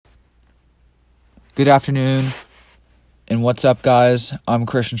Good afternoon, and what's up, guys? I'm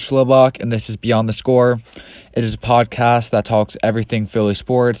Christian Schlobach, and this is Beyond the Score. It is a podcast that talks everything Philly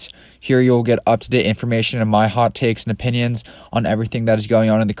sports. Here you'll get up-to-date information and my hot takes and opinions on everything that is going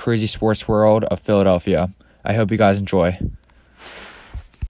on in the crazy sports world of Philadelphia. I hope you guys enjoy.